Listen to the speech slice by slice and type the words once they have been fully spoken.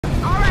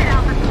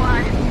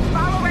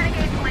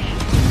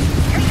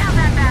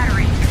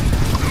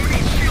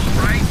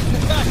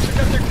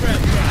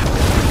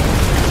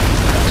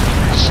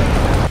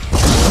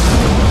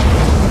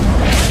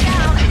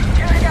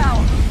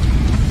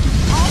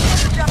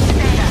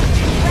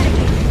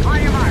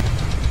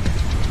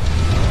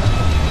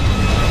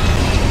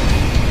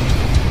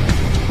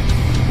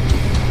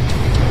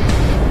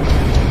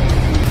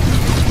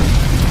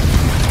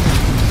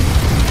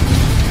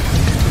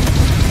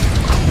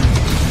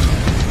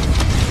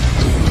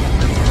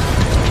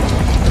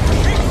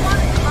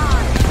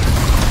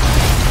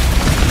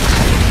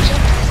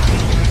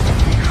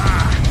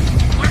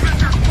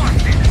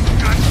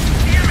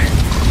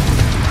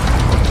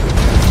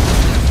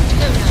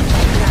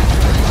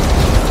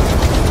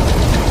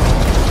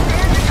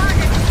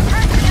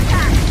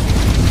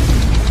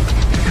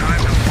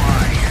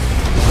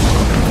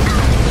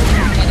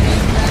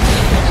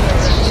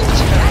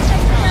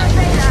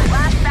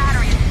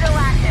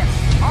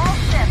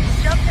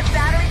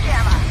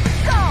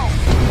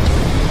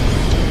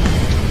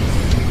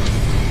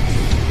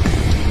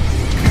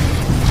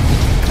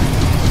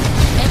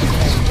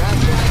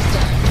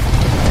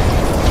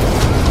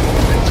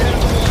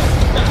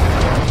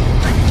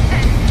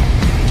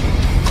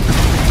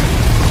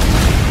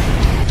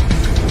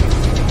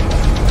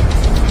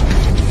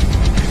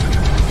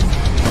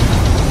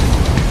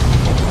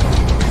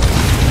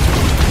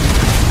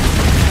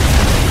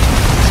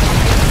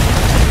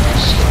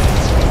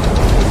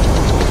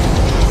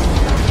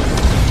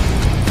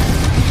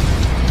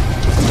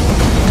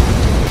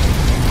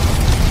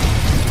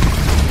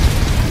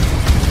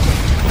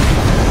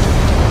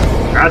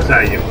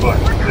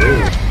fucking do?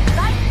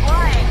 Nice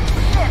flying.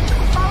 Ship,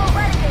 follow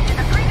Renegade to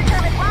the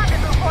predetermined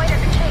rendezvous point at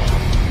the key.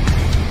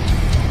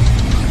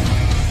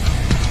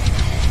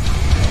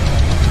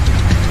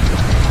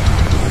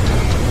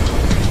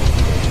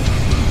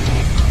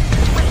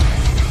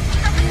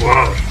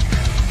 Whoa.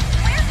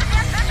 Where's the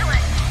damn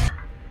vigilant?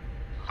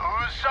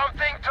 Lose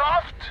something,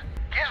 Toft?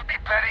 Gives me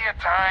plenty of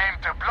time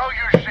to blow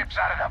your ships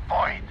out of the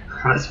void.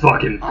 Let's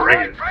fucking bring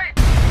it. Fleet.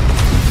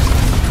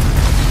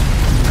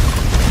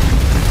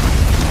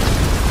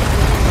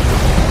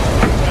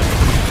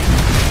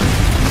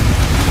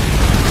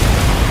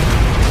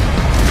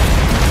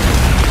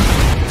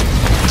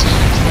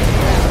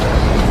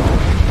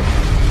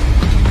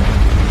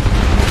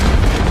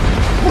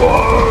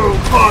 Whoa,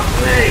 fuck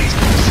me!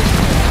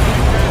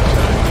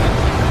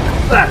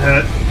 That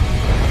hurt.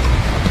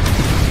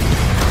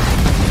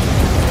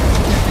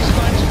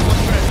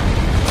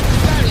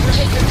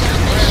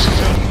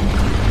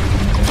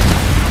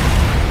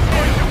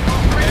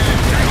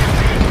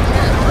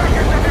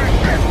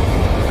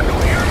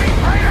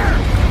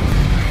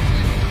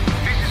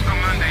 This is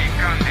Commander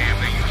Ikande of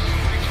the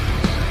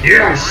UC.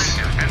 Yes!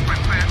 And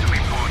prepare to be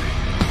boarded.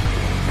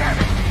 Damn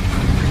it!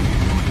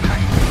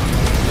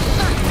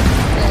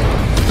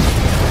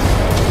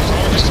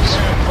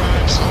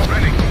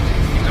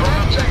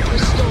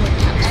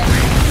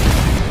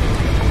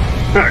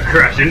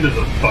 Crash into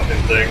the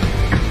fucking thing.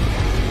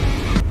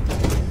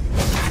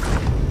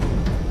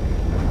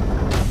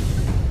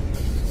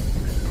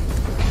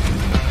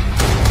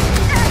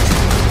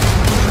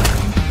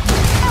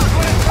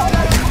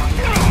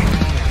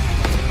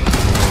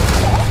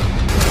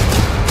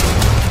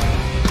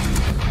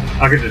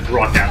 I could just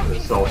rock out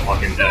this whole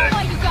fucking day.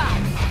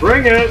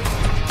 Bring it!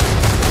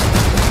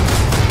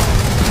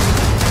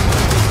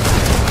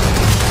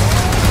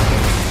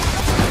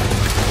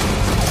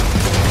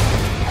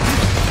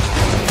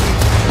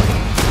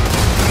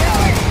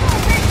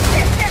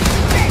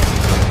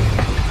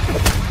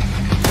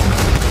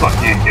 Fuck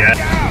you, Jet.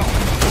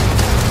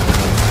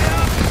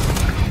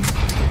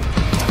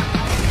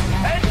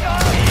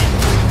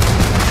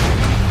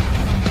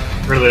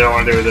 Really don't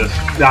want to do this.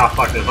 Nah,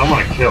 fuck this. I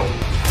want to kill.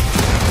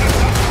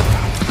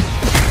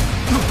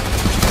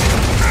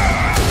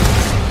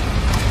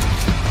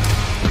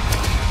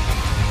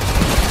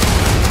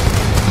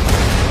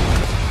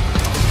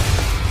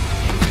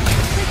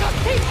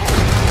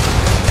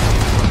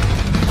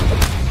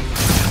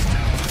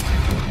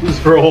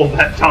 Just for all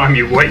that time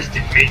you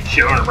wasted me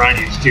chilling around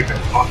your stupid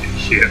fucking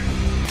ship.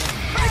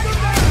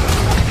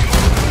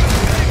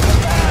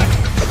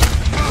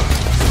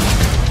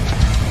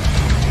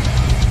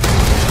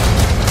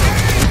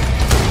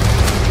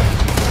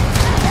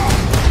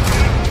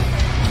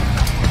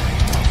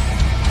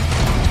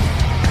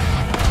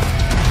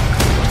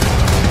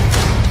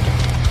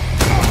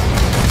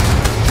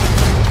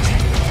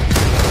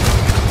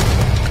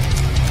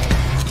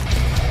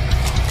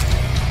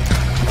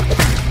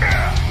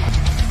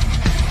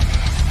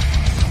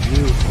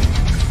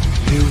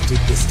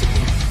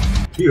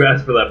 You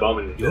asked for that bomb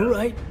in the You're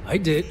right, I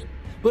did.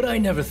 But I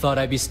never thought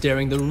I'd be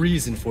staring the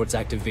reason for its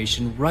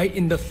activation right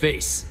in the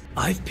face.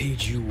 I've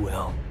paid you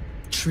well,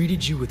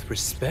 treated you with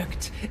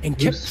respect, and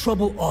kept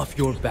trouble off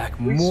your back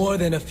more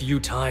than a few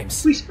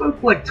times. We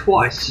spoke like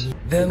twice.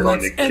 Then I'm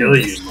let's going to end kill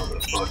this. you,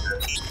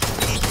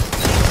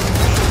 motherfucker.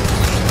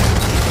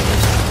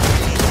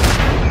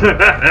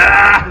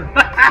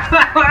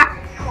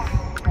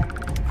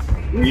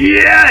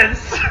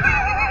 Yes!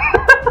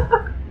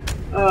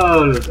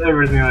 Oh, that's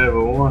everything I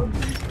ever wanted.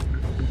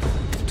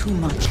 Too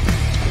much.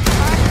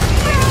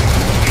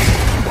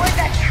 Where'd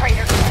that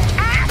traitor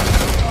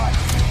go?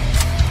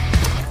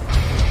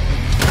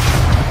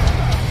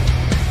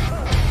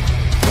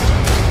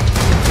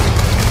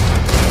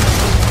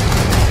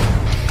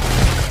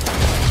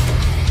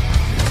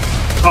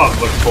 I've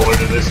looked forward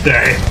to this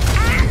day.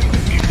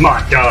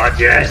 My god,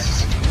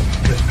 yes!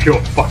 It's pure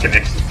fucking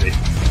ecstasy.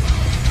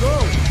 Go!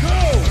 Go!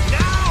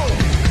 Now!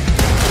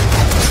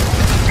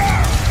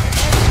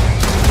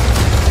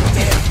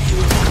 Damn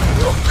you,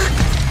 look.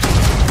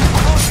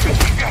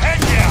 Keep your head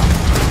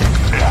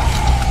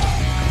down!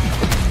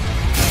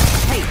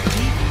 Hey,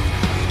 Pete.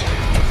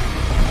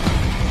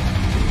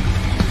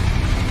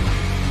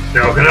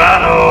 No,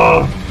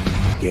 Grado!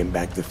 Came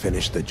back to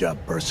finish the job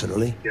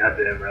personally.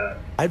 Goddamn right.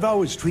 I've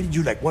always treated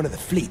you like one of the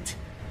fleet.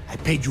 I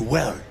paid you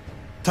well.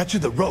 Taught you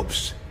the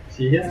ropes.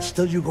 Yeah. And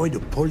still you're going to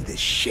pull this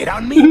shit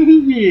on me?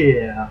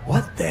 Yeah.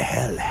 What the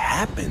hell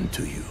happened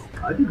to you?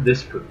 I did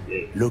this for the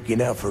game.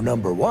 Looking out for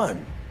number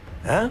one,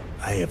 huh?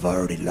 I have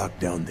already locked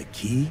down the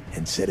key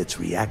and set its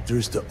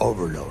reactors to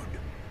overload.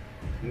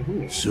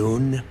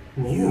 Soon,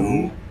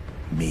 you,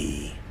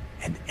 me,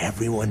 and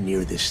everyone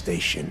near this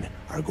station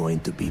are going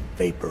to be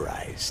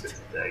vaporized.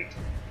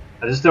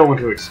 I just don't want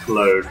to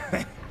explode.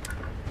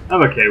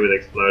 I'm okay with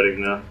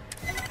exploding though.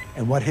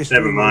 And what history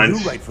Never mind. will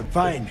you write for?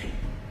 Fine.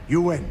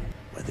 You win.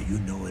 Whether you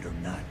know it or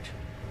not.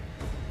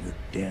 You're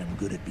damn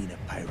good at being a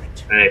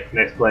pirate. Hey,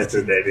 next It's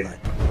in playthrough, your baby.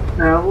 blood.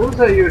 Now, what was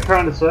that you were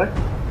trying to say?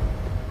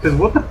 Because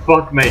what the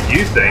fuck made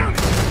you think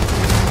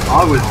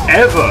I was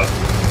ever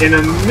in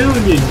a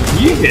million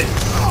years.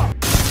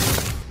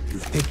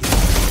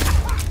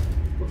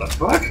 What the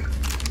fuck?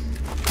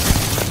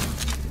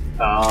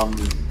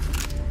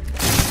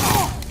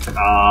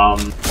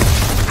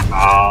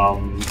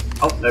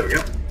 Oh, there we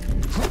go.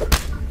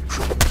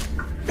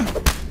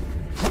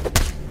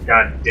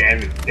 God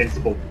damn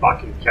invincible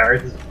fucking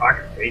characters,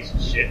 fucking piece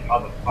of shit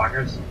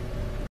motherfuckers.